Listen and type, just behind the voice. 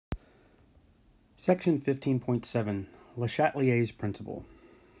Section 15.7, Le Châtelier's Principle.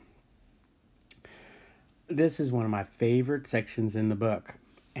 This is one of my favorite sections in the book,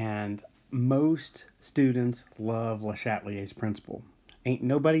 and most students love Le Châtelier's Principle. Ain't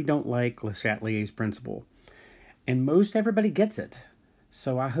nobody don't like Le Châtelier's Principle, and most everybody gets it.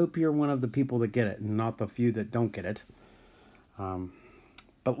 So I hope you're one of the people that get it, and not the few that don't get it.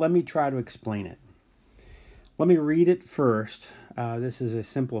 But let me try to explain it. Let me read it first. This is a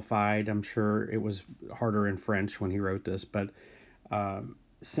simplified, I'm sure it was harder in French when he wrote this, but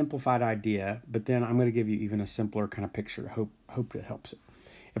simplified idea. But then I'm going to give you even a simpler kind of picture. Hope it helps it.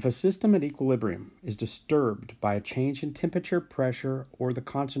 If a system at equilibrium is disturbed by a change in temperature, pressure, or the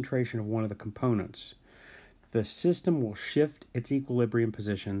concentration of one of the components, the system will shift its equilibrium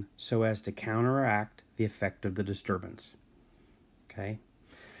position so as to counteract the effect of the disturbance. Okay?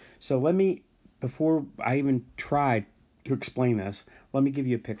 So before I even try to explain this, let me give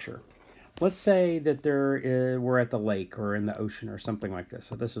you a picture. Let's say that we're at the lake or in the ocean or something like this.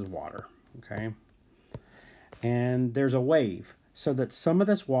 So this is water, okay? And there's a wave, so that some of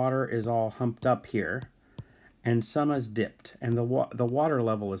this water is all humped up here and some is dipped, and the water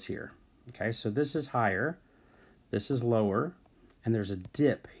level is here. Okay, so this is higher, this is lower, and there's a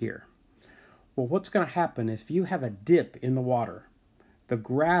dip here. Well, what's going to happen if you have a dip in the water? The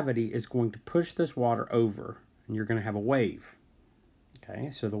gravity is going to push this water over, and you're going to have a wave.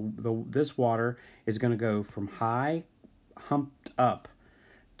 Okay, so this water is going to go from high, humped up,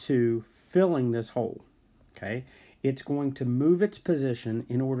 to filling this hole. Okay, it's going to move its position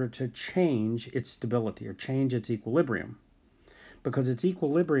in order to change its stability or change its equilibrium, because its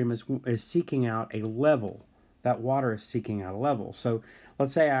equilibrium is seeking out a level. That water is seeking out a level. So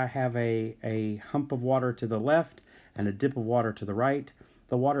let's say I have a hump of water to the left and a dip of water to the right.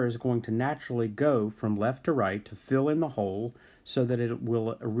 The water is going to naturally go from left to right to fill in the hole so that it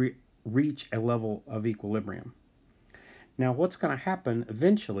will reach a level of equilibrium. Now, what's going to happen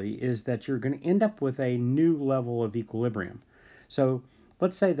eventually is that you're going to end up with a new level of equilibrium. So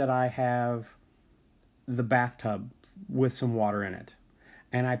let's say that I have the bathtub with some water in it,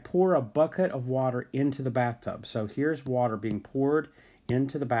 and I pour a bucket of water into the bathtub. So here's water being poured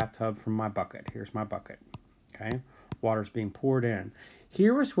into the bathtub from my bucket. Here's my bucket, okay? Water's being poured in.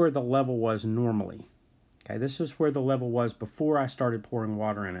 Here is where the level was normally. Okay, this is where the level was before I started pouring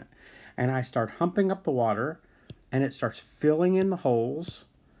water in it. And I start humping up the water, and it starts filling in the holes.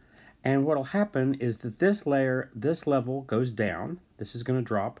 And what'll happen is that this level goes down. This is going to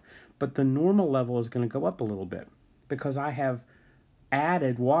drop, but the normal level is going to go up a little bit because I have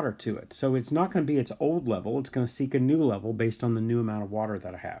added water to it. So it's not going to be its old level. It's going to seek a new level based on the new amount of water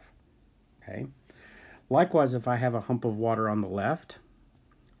that I have. Okay. Likewise, if I have a hump of water on the left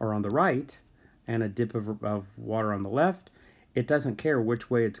or on the right and a dip of water on the left, it doesn't care which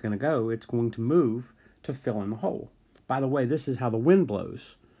way it's going to go. It's going to move to fill in the hole. By the way, this is how the wind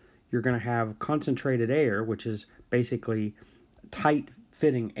blows. You're going to have concentrated air, which is basically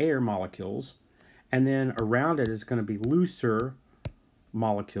tight-fitting air molecules, and then around it is going to be looser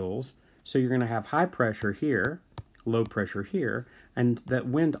molecules. So you're going to have high pressure here, low pressure here, and that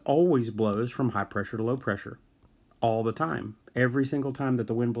wind always blows from high pressure to low pressure all the time. Every single time that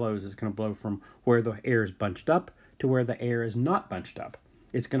the wind blows, it's going to blow from where the air is bunched up to where the air is not bunched up.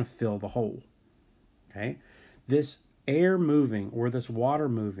 It's going to fill the hole. Okay? This air moving or this water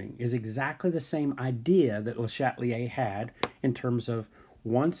moving is exactly the same idea that Le Châtelier had in terms of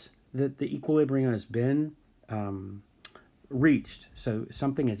once that the equilibrium has been reached, so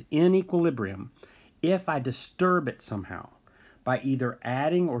something is in equilibrium, if I disturb it somehow by either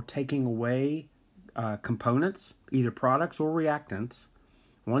adding or taking away components, either products or reactants,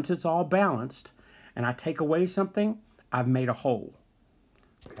 once it's all balanced and I take away something, I've made a hole.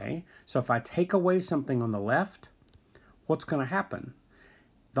 Okay, so if I take away something on the left, what's going to happen?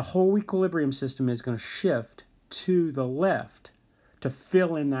 The whole equilibrium system is going to shift to the left to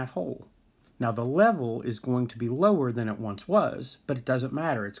fill in that hole. Now the level is going to be lower than it once was, but it doesn't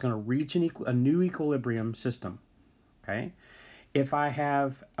matter. It's going to reach a new equilibrium system. Okay, if I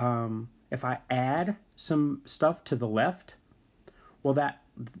add some stuff to the left, well,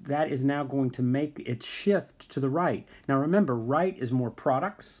 that is now going to make it shift to the right. Now remember, right is more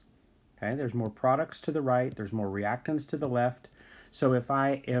products. Okay, there's more products to the right. There's more reactants to the left. So if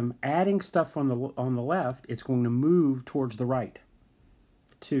I am adding stuff on the left, it's going to move towards the right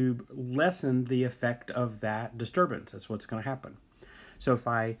to lessen the effect of that disturbance. That's what's going to happen. So if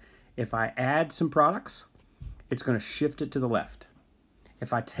I add some products, it's going to shift it to the left.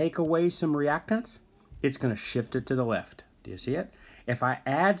 If I take away some reactants, it's going to shift it to the left. Do you see it? If I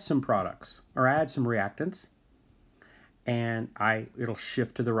add some products or add some reactants and it'll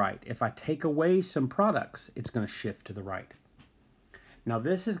shift to the right. If I take away some products, it's going to shift to the right. Now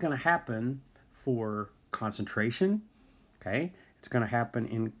this is going to happen for concentration, okay? It's going to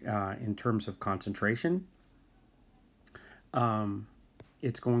happen in terms of concentration.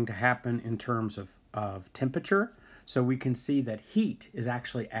 It's going to happen in terms of temperature. So we can see that heat is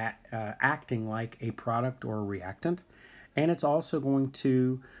actually acting like a product or a reactant. And it's also going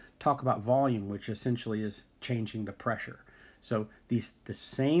to talk about volume, which essentially is changing the pressure. So the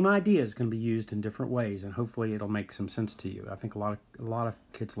same idea is going to be used in different ways, and hopefully it'll make some sense to you. I think a lot of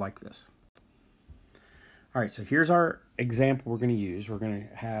kids like this. All right, so here's our example we're going to use. We're going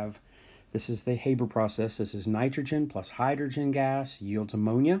to have, this is the Haber process. This is nitrogen plus hydrogen gas yields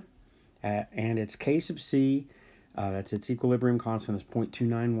ammonia, and its K sub C, that's its equilibrium constant, is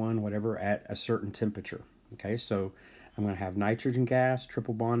 0.291, whatever, at a certain temperature. Okay, so I'm going to have nitrogen gas,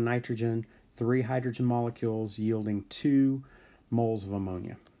 triple bond nitrogen, 3 hydrogen molecules yielding 2 moles of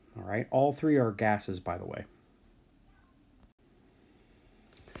ammonia. All right, all 3 are gases, by the way.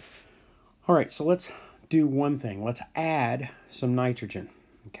 All right, so let's do one thing. Let's add some nitrogen.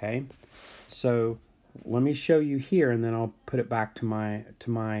 Okay, so let me show you here, and then I'll put it back to my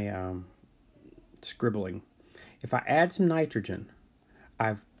scribbling. If I add some nitrogen,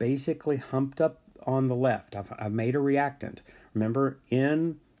 I've basically humped up on the left. I've made a reactant. Remember,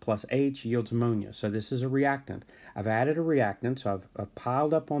 N plus H yields ammonia. So this is a reactant. I've added a reactant, so I've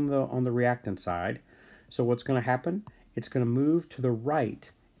piled up on the reactant side. So what's going to happen? It's going to move to the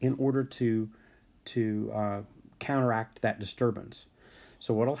right in order to counteract that disturbance.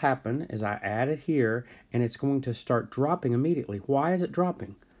 So what'll happen is I add it here, and it's going to start dropping immediately. Why is it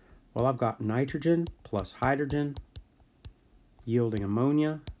dropping? Well, I've got nitrogen plus hydrogen yielding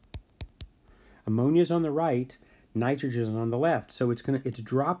ammonia. Ammonia is on the right, nitrogen is on the left. So it's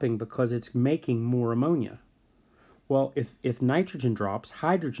dropping because it's making more ammonia. Well, if nitrogen drops,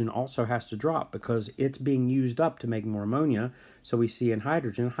 hydrogen also has to drop because it's being used up to make more ammonia. So we see in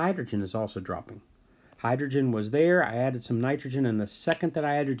hydrogen is also dropping. Hydrogen was there, I added some nitrogen, and the second that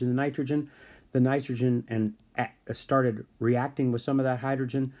I added the nitrogen started reacting with some of that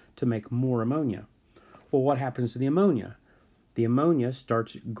hydrogen to make more ammonia. Well, what happens to the ammonia? The ammonia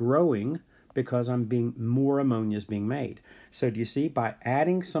starts growing because more ammonia is being made. So do you see, by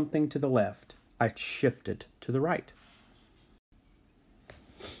adding something to the left, I shifted to the right.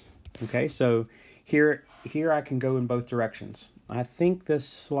 Okay, so here I can go in both directions. I think this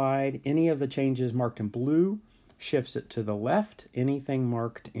slide, any of the changes marked in blue shifts it to the left. Anything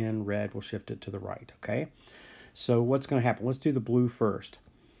marked in red will shift it to the right, okay? So what's going to happen? Let's do the blue first.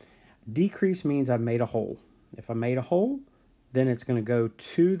 Decrease means I've made a hole. If I made a hole, then it's going to go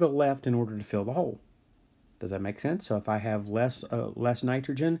to the left in order to fill the hole. Does that make sense? So if I have less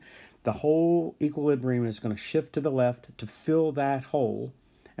nitrogen, the whole equilibrium is going to shift to the left to fill that hole.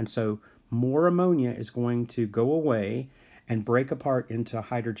 And so more ammonia is going to go away and break apart into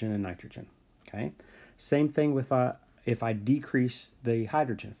hydrogen and nitrogen. Okay. Same thing with if I decrease the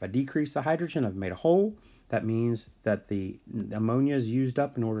hydrogen. If I decrease the hydrogen, I've made a hole. That means that the ammonia is used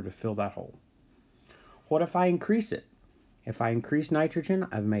up in order to fill that hole. What if I increase it? If I increase nitrogen,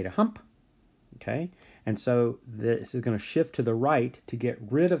 I've made a hump. Okay. And so this is going to shift to the right to get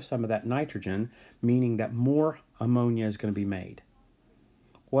rid of some of that nitrogen, meaning that more ammonia is going to be made.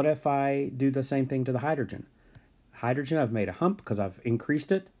 What if I do the same thing to the hydrogen? Hydrogen, I've made a hump because I've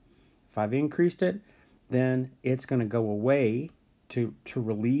increased it. If I've increased it, then it's going to go away to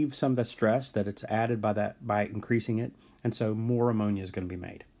relieve some of the stress that it's added by increasing it, and so more ammonia is going to be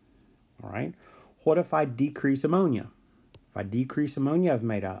made. All right. What if I decrease ammonia? If I decrease ammonia,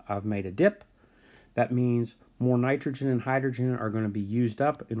 I've made a dip. That means more nitrogen and hydrogen are going to be used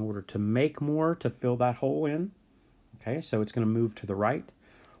up in order to make more to fill that hole in. Okay, so it's going to move to the right.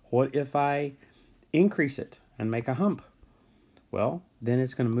 What if I increase it and make a hump? Well, then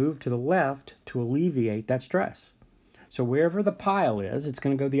it's going to move to the left to alleviate that stress. So wherever the pile is, it's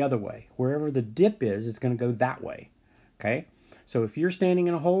going to go the other way. Wherever the dip is, it's going to go that way. Okay? So if you're standing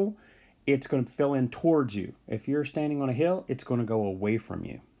in a hole, it's going to fill in towards you. If you're standing on a hill, it's going to go away from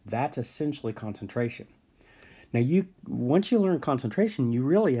you. That's essentially concentration. Now, once you learn concentration, you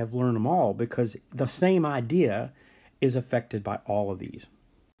really have learned them all because the same idea is affected by all of these.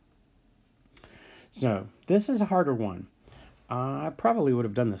 So this is a harder one. I probably would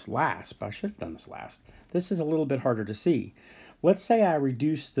have done this last, but I should have done this last. This is a little bit harder to see. Let's say I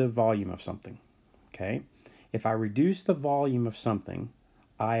reduce the volume of something, okay? If I reduce the volume of something,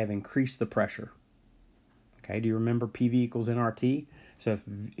 I have increased the pressure. Okay, do you remember PV equals nRT? So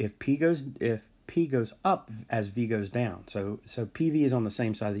if P goes up as V goes down, so PV is on the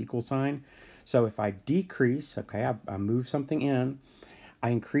same side of the equal sign. So if I decrease, okay, I move something in, I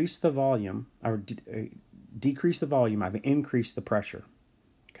increase the volume, or decrease the volume, I've increased the pressure,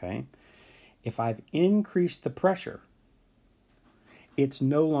 okay? If I've increased the pressure, it's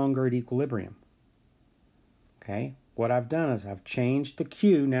no longer at equilibrium, okay? What I've done is I've changed the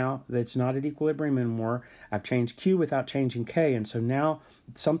Q now that's not at equilibrium anymore. I've changed Q without changing K, and so now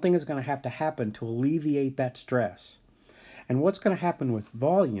something is going to have to happen to alleviate that stress. And what's going to happen with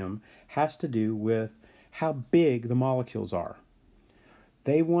volume has to do with how big the molecules are.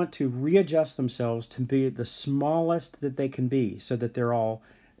 They want to readjust themselves to be the smallest that they can be so that they're all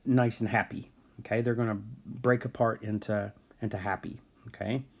nice and happy. Okay, they're going to break apart into happy.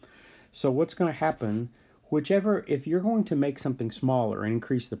 Okay, so what's going to happen? Whichever, if you're going to make something smaller and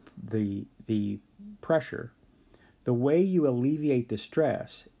increase the pressure, the way you alleviate the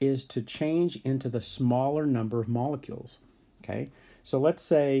stress is to change into the smaller number of molecules. Okay, so let's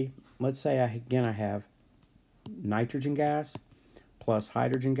say I have nitrogen gas plus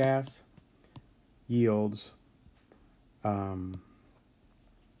hydrogen gas yields was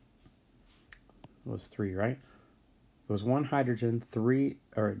 3, right? It was 1 hydrogen, 3,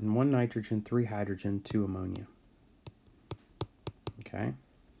 or 1 nitrogen, 3 hydrogen, 2 ammonia. Okay.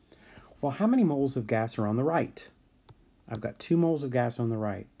 Well, how many moles of gas are on the right? I've got 2 moles of gas on the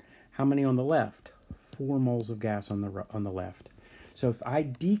right. How many on the left? 4 moles of gas on the left. So if I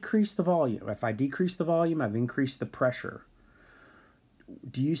decrease the volume, I've increased the pressure.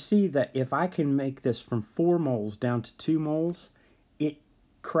 Do you see that if I can make this from 4 moles down to 2 moles, it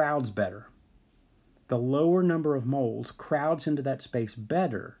crowds better? The lower number of moles crowds into that space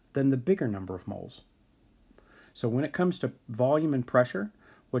better than the bigger number of moles. So when it comes to volume and pressure,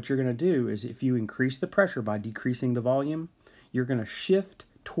 what you're going to do is if you increase the pressure by decreasing the volume, you're going to shift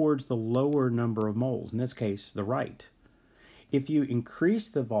towards the lower number of moles, in this case, the right. If you increase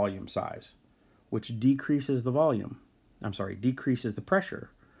the volume size, which decreases the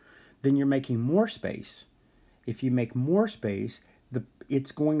pressure, then you're making more space. If you make more space,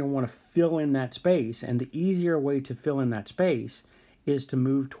 it's going to want to fill in that space, and the easier way to fill in that space is to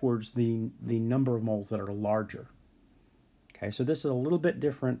move towards the number of moles that are larger. Okay, so this is a little bit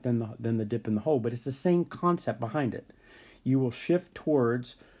different than the dip in the hole, but it's the same concept behind it. You will shift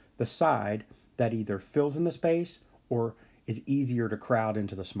towards the side that either fills in the space or is easier to crowd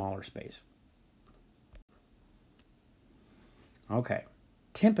into the smaller space. Okay,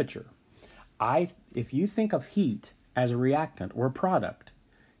 temperature. If you think of heat as a reactant or a product,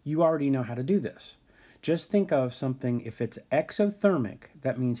 you already know how to do this. Just think of something, if it's exothermic,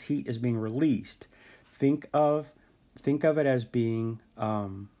 that means heat is being released. Think of it as being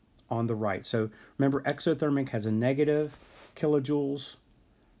on the right. So remember, exothermic has a negative kilojoules,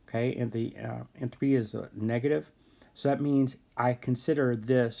 okay, and the entropy is negative. So that means I consider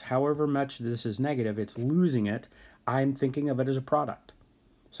this, however much this is negative, it's losing it. I'm thinking of it as a product.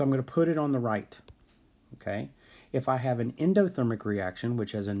 So I'm going to put it on the right, okay? If I have an endothermic reaction,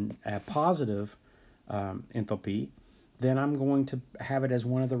 which has a positive enthalpy, then I'm going to have it as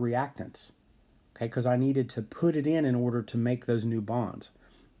one of the reactants, okay? Because I needed to put it in order to make those new bonds.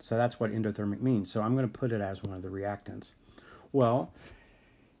 So that's what endothermic means. So I'm going to put it as one of the reactants. Well,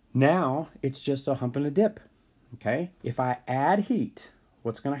 now it's just a hump and a dip, okay? If I add heat,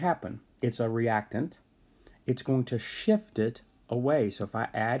 what's going to happen? It's a reactant. It's going to shift it away. So if I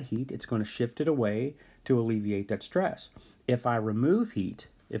add heat, it's going to shift it away to alleviate that stress. If I remove heat,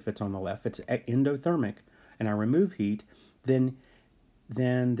 if it's on the left, it's endothermic, and I remove heat, then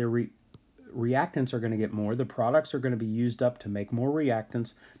the reactants are going to get more. The products are going to be used up to make more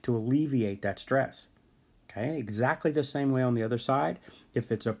reactants to alleviate that stress. Okay, exactly the same way on the other side.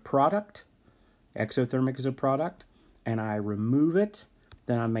 If it's a product, exothermic is a product, and I remove it,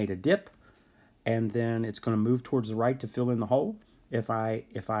 then I made a dip, and then it's going to move towards the right to fill in the hole. If I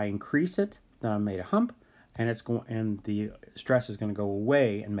increase it, then I made a hump, and the stress is going to go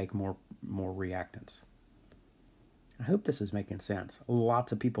away and make more reactants. I hope this is making sense.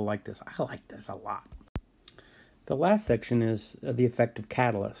 Lots of people like this. I like this a lot. The last section is the effect of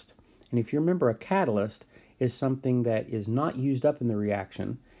catalyst. And if you remember, a catalyst is something that is not used up in the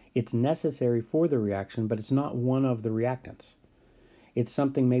reaction. It's necessary for the reaction, but it's not one of the reactants. It's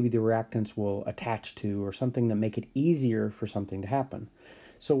something maybe the reactants will attach to, or something that make it easier for something to happen.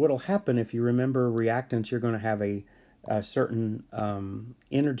 So what will happen, if you remember reactants, you're going to have a certain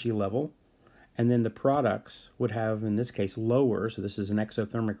energy level, and then the products would have, in this case, lower. So this is an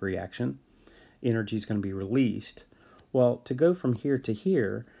exothermic reaction. Energy is going to be released. Well, to go from here to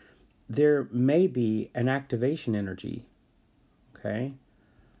here, there may be an activation energy, okay,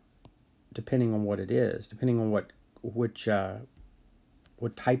 depending on what it is, depending on which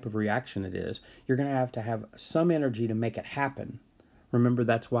what type of reaction it is, you're going to have some energy to make it happen. Remember,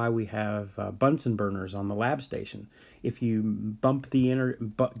 that's why we have Bunsen burners on the lab station. If you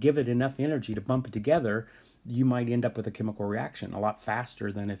give it enough energy to bump it together, you might end up with a chemical reaction a lot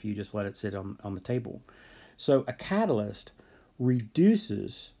faster than if you just let it sit on the table. So a catalyst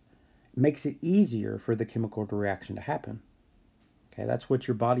makes it easier for the chemical reaction to happen. Okay, that's what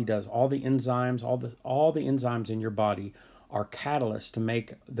your body does. All the enzymes, all the enzymes in your body are catalysts to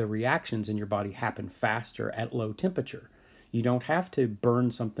make the reactions in your body happen faster at low temperature. You don't have to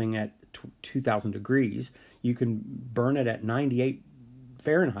burn something at 2,000 degrees. You can burn it at 98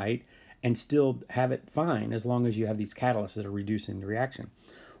 Fahrenheit and still have it fine as long as you have these catalysts that are reducing the reaction.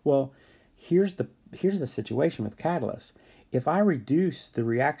 Well, here's the situation with catalysts. If I reduce the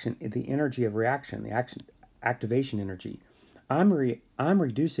reaction, the energy of reaction, activation energy, I'm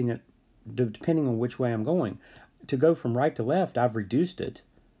reducing it depending on which way I'm going. To go from right to left, I've reduced it.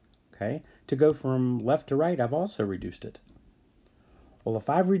 Okay? To go from left to right, I've also reduced it. Well,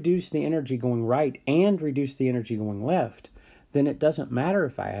 if I've reduced the energy going right and reduced the energy going left, then it doesn't matter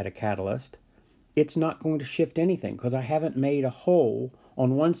if I add a catalyst. It's not going to shift anything because I haven't made a hole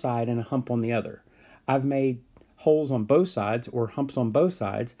on one side and a hump on the other. I've made holes on both sides or humps on both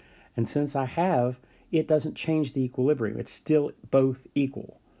sides, and since I have, it doesn't change the equilibrium. It's still both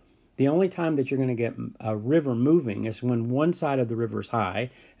equal. The only time that you're going to get a river moving is when one side of the river is high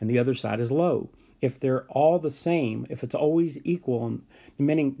and the other side is low. If they're all the same, if it's always equal,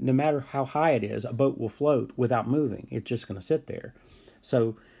 meaning no matter how high it is, a boat will float without moving. It's just going to sit there.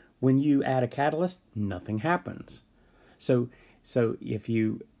 So when you add a catalyst, nothing happens. So if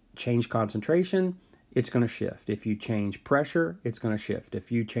you change concentration, it's going to shift. If you change pressure, it's going to shift.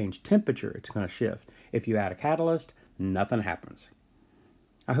 If you change temperature, it's going to shift. If you add a catalyst, nothing happens.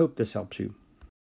 I hope this helps you.